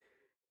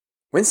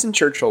Winston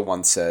Churchill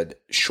once said,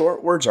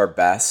 "Short words are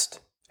best,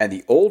 and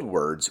the old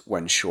words,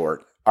 when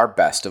short, are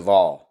best of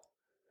all."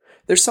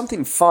 There's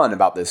something fun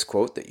about this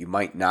quote that you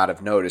might not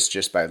have noticed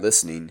just by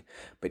listening,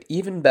 but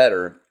even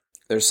better,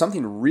 there's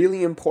something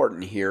really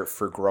important here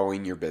for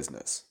growing your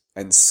business.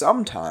 And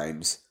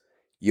sometimes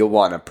you'll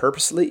want to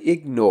purposely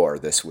ignore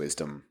this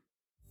wisdom.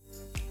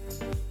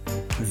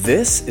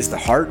 This is the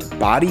Heart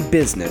Body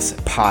Business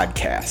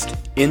Podcast.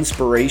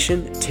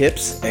 Inspiration,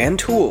 tips, and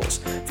tools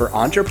for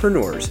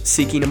entrepreneurs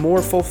seeking a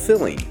more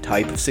fulfilling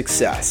type of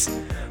success.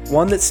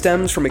 One that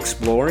stems from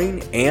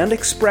exploring and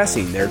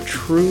expressing their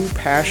true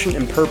passion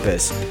and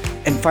purpose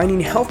and finding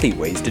healthy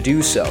ways to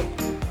do so.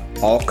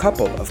 All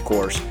coupled, of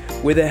course,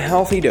 with a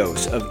healthy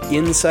dose of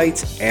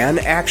insights and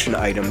action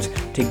items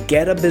to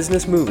get a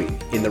business moving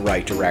in the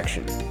right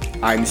direction.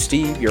 I'm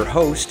Steve, your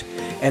host,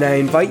 and I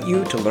invite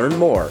you to learn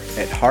more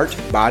at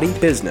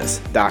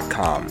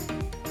heartbodybusiness.com.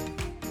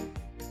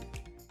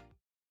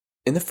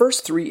 In the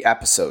first 3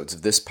 episodes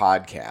of this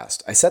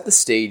podcast, I set the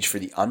stage for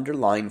the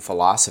underlying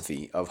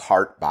philosophy of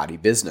heart body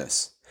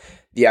business.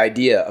 The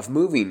idea of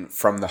moving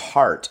from the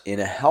heart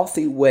in a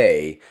healthy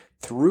way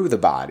through the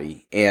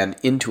body and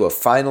into a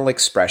final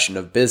expression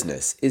of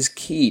business is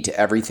key to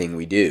everything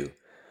we do.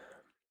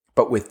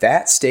 But with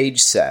that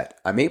stage set,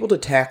 I'm able to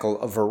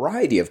tackle a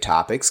variety of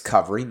topics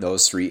covering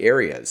those 3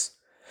 areas.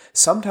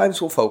 Sometimes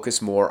we'll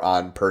focus more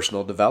on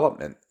personal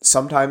development,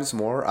 sometimes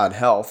more on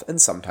health, and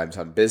sometimes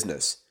on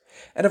business.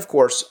 And of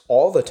course,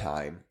 all the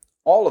time,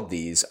 all of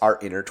these are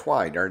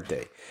intertwined, aren't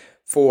they?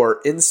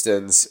 For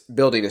instance,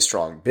 building a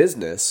strong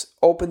business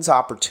opens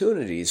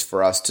opportunities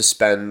for us to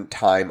spend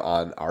time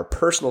on our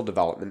personal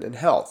development and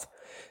health.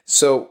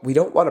 So we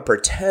don't want to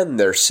pretend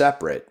they're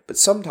separate, but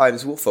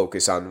sometimes we'll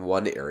focus on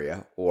one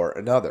area or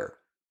another.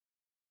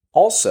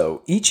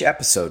 Also, each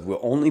episode will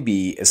only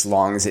be as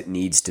long as it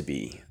needs to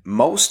be.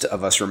 Most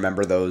of us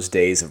remember those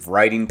days of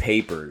writing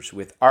papers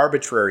with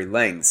arbitrary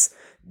lengths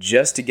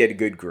just to get a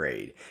good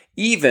grade,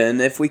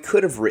 even if we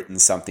could have written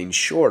something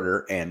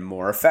shorter and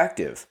more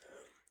effective.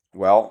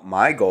 Well,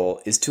 my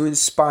goal is to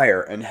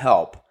inspire and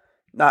help,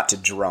 not to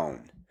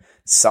drone.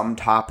 Some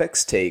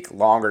topics take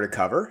longer to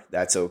cover,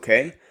 that's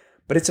okay,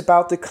 but it's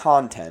about the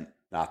content,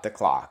 not the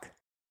clock.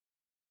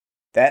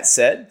 That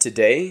said,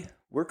 today,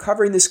 we're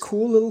covering this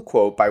cool little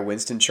quote by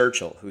Winston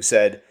Churchill, who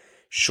said,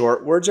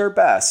 "Short words are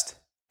best,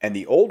 and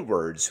the old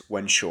words,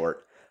 when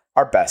short,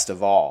 are best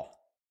of all."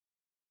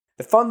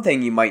 The fun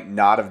thing you might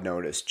not have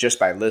noticed just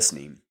by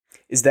listening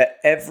is that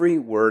every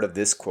word of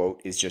this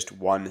quote is just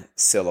one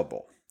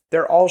syllable.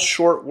 They're all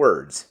short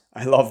words.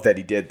 I love that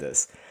he did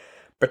this.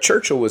 But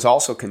Churchill was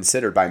also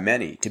considered by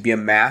many to be a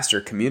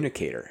master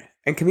communicator,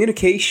 and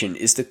communication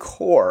is the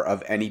core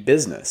of any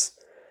business.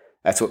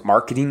 That's what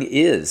marketing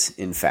is,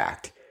 in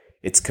fact.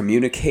 It's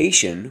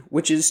communication,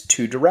 which is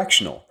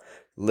two-directional,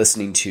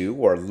 listening to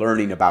or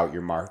learning about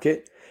your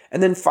market,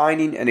 and then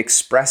finding and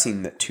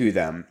expressing to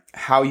them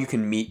how you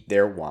can meet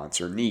their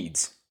wants or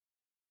needs.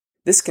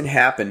 This can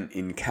happen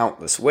in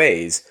countless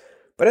ways,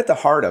 but at the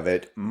heart of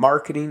it,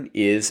 marketing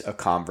is a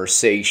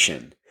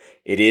conversation.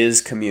 It is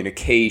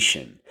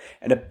communication,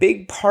 and a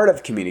big part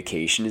of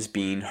communication is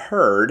being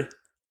heard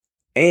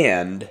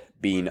and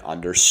being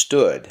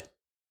understood.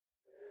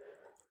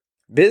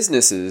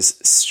 Businesses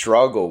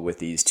struggle with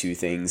these 2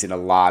 things in a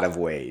lot of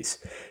ways.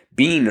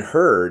 Being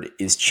heard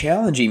is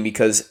challenging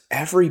because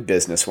every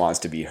business wants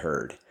to be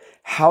heard.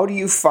 How do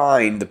you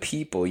find the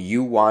people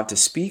you want to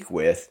speak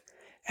with?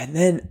 And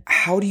then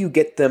how do you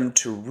get them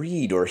to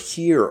read or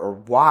hear or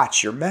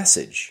watch your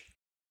message?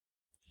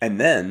 And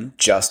then,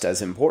 just as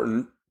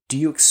important, do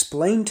you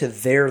explain to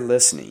their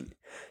listening?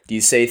 Do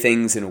you say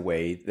things in a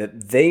way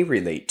that they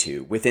relate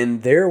to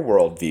within their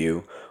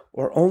worldview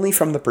or only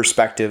from the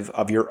perspective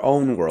of your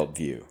own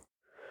worldview?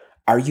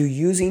 Are you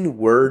using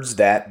words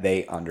that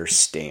they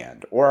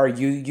understand? Or are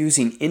you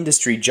using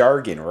industry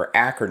jargon or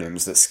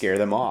acronyms that scare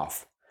them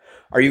off?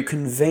 Are you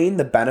conveying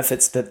the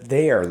benefits that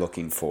they are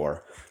looking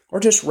for? Or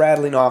just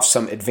rattling off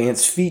some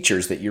advanced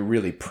features that you're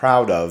really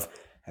proud of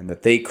and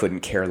that they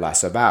couldn't care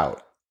less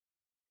about?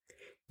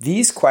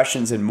 These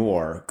questions and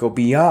more go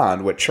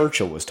beyond what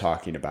Churchill was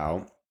talking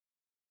about,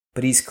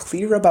 but he's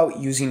clear about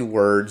using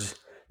words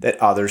that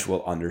others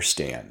will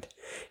understand.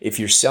 If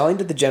you're selling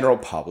to the general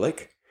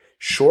public,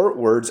 short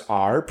words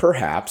are,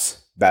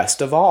 perhaps,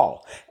 best of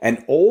all,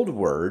 and old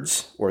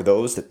words, or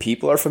those that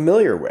people are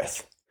familiar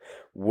with,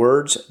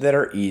 words that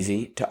are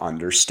easy to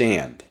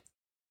understand.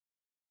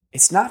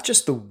 It's not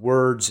just the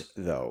words,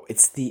 though,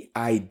 it's the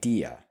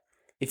idea.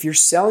 If you're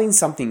selling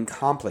something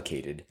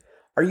complicated,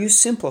 are you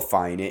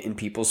simplifying it in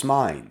people's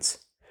minds?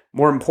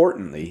 More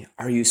importantly,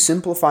 are you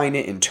simplifying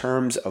it in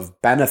terms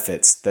of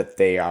benefits that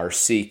they are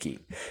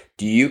seeking?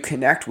 Do you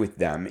connect with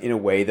them in a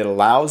way that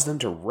allows them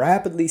to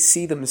rapidly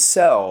see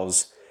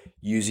themselves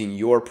using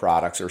your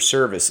products or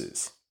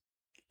services?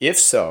 If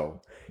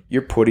so,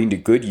 you're putting to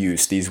good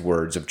use these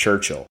words of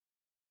Churchill.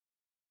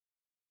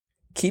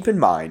 Keep in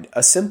mind,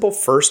 a simple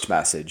first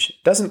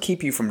message doesn't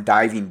keep you from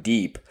diving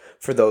deep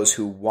for those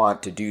who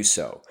want to do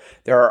so.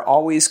 There are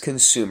always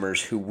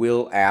consumers who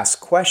will ask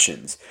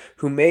questions,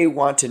 who may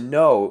want to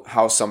know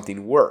how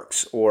something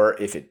works,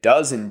 or if it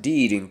does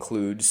indeed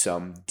include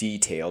some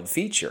detailed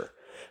feature.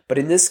 But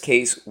in this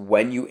case,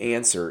 when you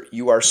answer,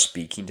 you are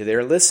speaking to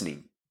their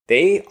listening.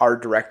 They are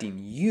directing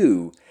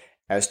you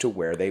as to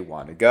where they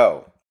want to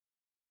go.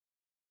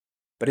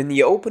 But in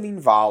the opening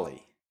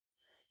volley,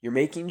 you're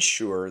making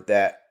sure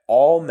that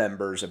all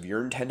members of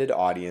your intended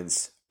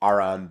audience are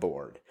on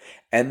board.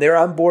 And they're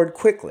on board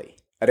quickly.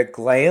 At a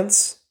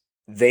glance,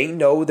 they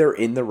know they're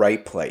in the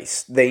right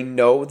place. They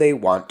know they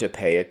want to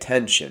pay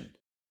attention.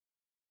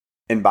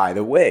 And by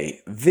the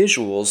way,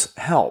 visuals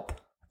help.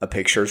 A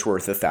picture's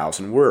worth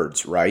 1,000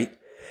 words, right?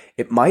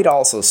 It might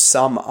also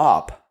sum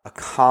up a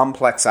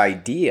complex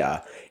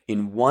idea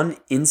in one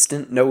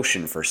instant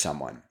notion for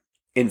someone.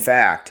 In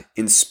fact,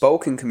 in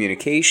spoken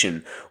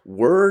communication,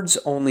 words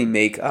only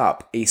make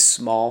up a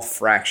small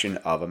fraction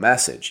of a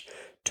message.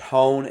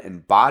 Tone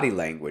and body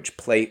language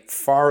play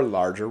far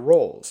larger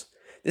roles.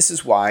 This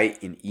is why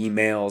in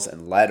emails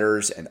and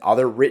letters and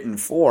other written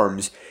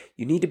forms,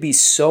 you need to be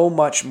so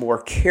much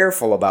more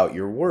careful about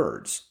your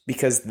words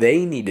because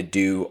they need to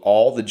do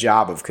all the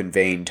job of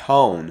conveying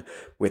tone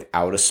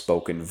without a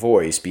spoken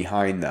voice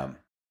behind them.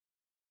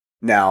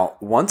 Now,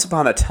 once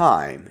upon a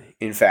time,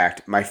 in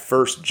fact, my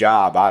first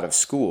job out of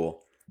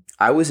school,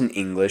 I was an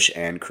English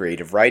and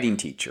creative writing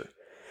teacher.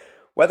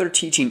 Whether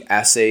teaching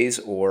essays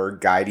or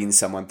guiding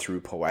someone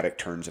through poetic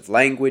turns of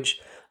language,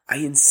 I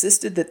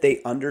insisted that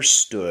they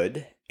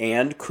understood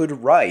and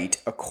could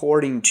write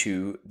according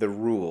to the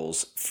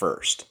rules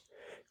first.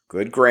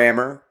 Good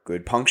grammar,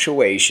 good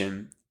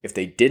punctuation. If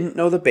they didn't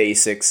know the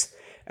basics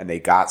and they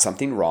got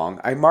something wrong,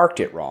 I marked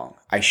it wrong.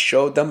 I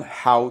showed them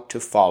how to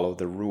follow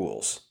the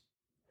rules.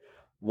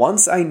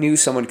 Once I knew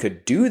someone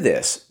could do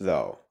this,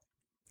 though,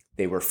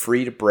 they were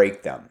free to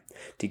break them,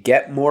 to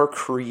get more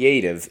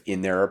creative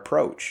in their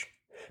approach.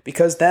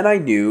 Because then I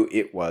knew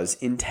it was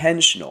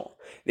intentional.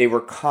 They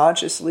were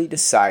consciously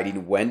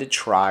deciding when to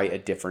try a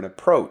different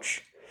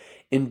approach.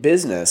 In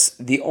business,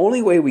 the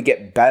only way we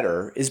get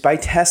better is by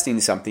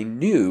testing something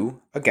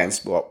new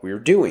against what we're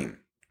doing.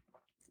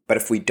 But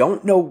if we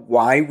don't know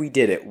why we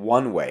did it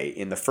one way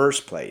in the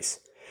first place,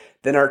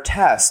 then our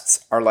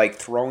tests are like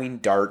throwing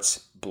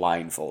darts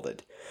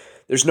blindfolded.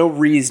 There's no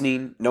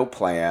reasoning, no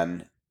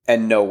plan,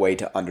 and no way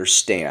to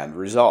understand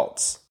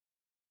results.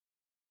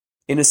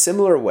 In a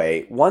similar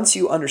way, once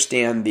you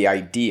understand the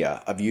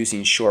idea of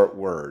using short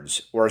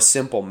words or a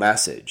simple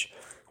message,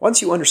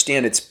 once you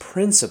understand its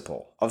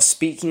principle of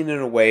speaking in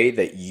a way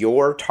that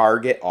your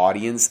target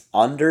audience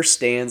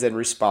understands and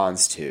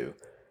responds to,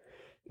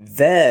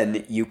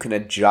 then you can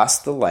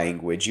adjust the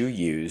language you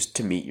use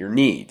to meet your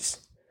needs.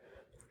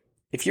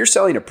 If you're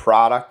selling a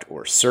product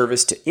or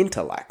service to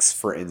intellects,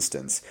 for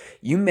instance,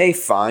 you may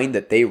find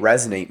that they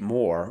resonate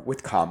more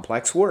with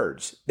complex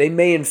words. They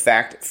may in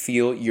fact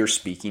feel you're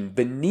speaking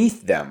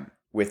beneath them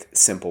with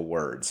simple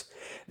words,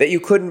 that you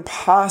couldn't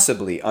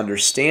possibly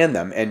understand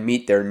them and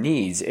meet their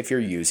needs if you're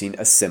using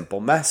a simple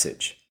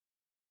message.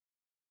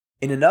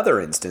 In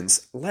another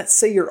instance, let's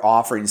say you're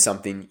offering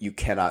something you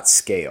cannot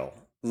scale,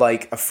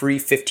 like a free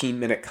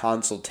 15-minute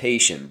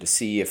consultation to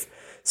see if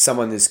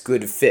someone is a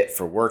good fit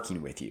for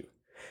working with you.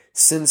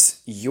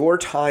 Since your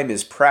time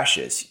is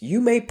precious, you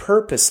may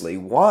purposely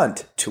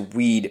want to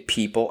weed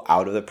people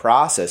out of the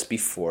process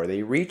before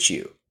they reach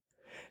you.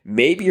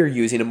 Maybe you're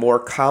using a more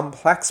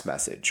complex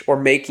message or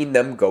making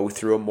them go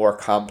through a more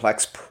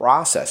complex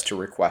process to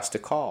request a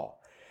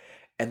call.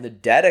 And the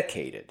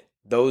dedicated,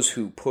 those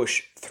who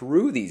push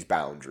through these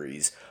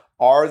boundaries,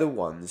 are the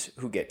ones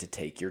who get to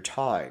take your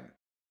time.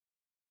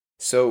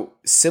 So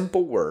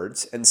simple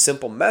words and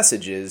simple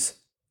messages,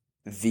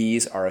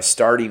 these are a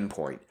starting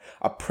point,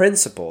 a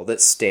principle that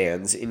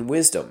stands in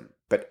wisdom.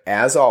 But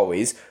as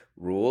always,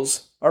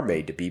 rules are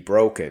made to be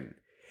broken.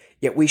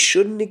 Yet we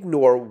shouldn't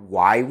ignore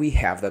why we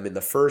have them in the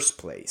first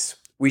place.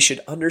 We should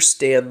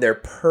understand their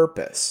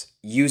purpose,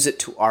 use it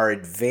to our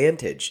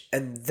advantage,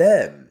 and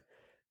then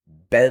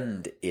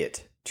bend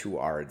it to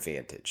our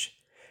advantage.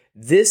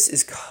 This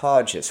is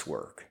conscious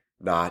work,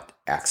 not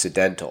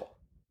accidental.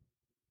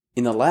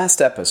 In the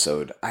last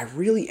episode, I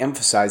really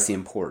emphasized the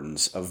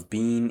importance of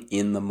being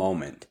in the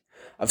moment,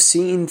 of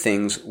seeing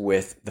things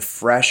with the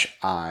fresh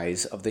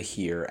eyes of the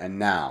here and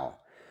now.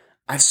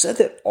 I've said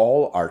that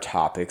all our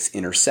topics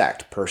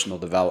intersect personal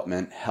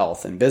development,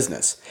 health, and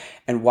business.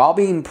 And while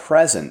being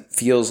present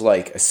feels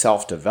like a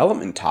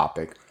self-development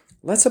topic,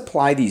 let's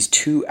apply these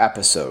 2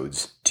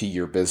 episodes to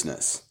your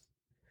business.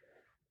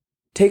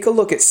 Take a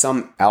look at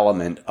some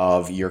element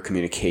of your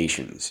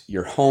communications,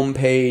 your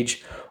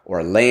homepage, or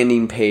a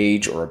landing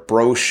page, or a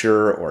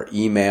brochure, or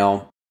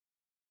email.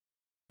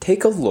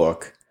 Take a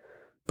look,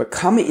 but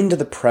come into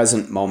the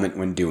present moment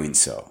when doing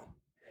so.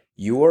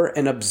 You're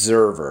an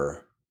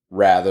observer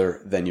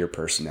rather than your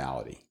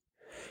personality.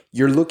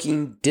 You're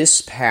looking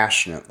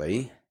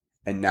dispassionately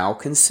and now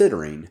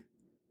considering,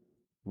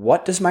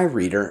 what does my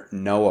reader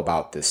know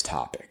about this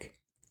topic?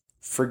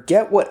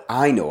 Forget what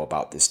I know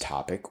about this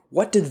topic.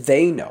 What do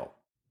they know?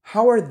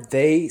 How are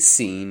they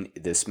seeing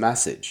this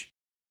message?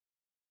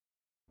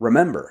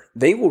 Remember,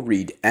 they will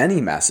read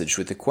any message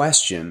with the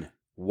question,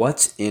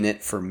 what's in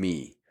it for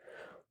me?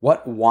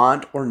 What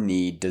want or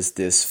need does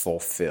this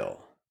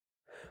fulfill?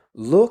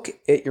 Look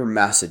at your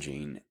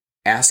messaging,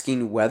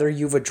 asking whether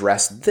you've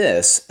addressed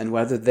this and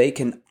whether they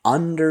can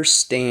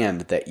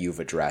understand that you've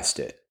addressed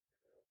it.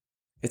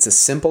 It's a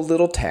simple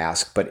little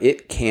task, but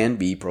it can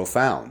be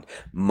profound,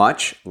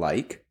 much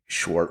like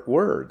short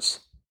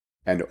words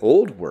and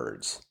old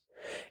words.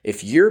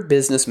 If your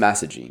business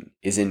messaging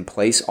is in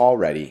place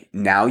already,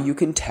 now you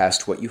can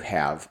test what you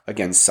have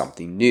against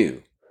something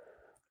new.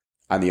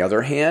 On the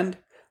other hand,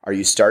 are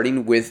you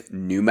starting with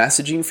new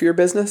messaging for your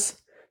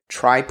business?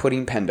 Try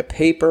putting pen to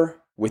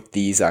paper with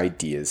these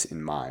ideas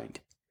in mind.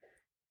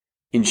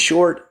 In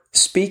short,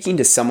 speaking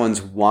to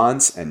someone's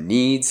wants and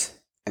needs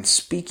and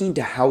speaking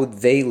to how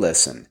they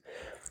listen.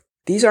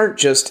 These aren't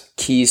just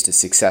keys to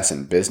success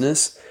in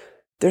business,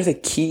 they're the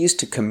keys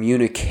to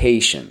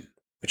communication,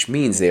 which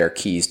means they are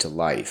keys to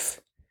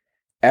life.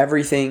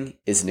 Everything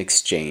is an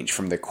exchange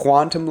from the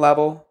quantum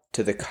level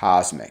to the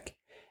cosmic.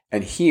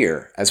 And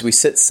here, as we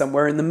sit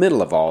somewhere in the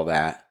middle of all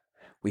that,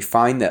 we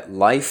find that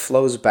life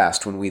flows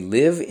best when we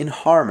live in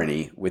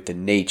harmony with the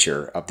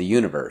nature of the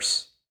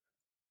universe.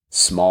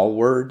 Small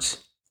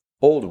words,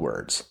 old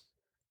words.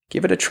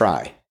 Give it a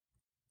try.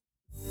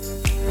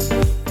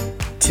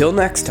 Till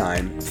next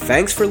time,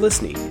 thanks for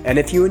listening, and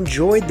if you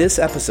enjoyed this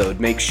episode,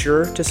 make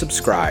sure to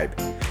subscribe.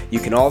 You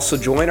can also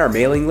join our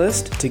mailing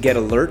list to get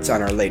alerts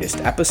on our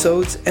latest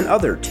episodes and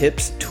other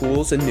tips,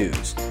 tools, and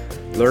news.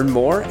 Learn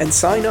more and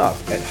sign up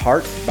at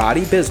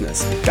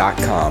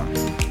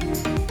heartbodybusiness.com.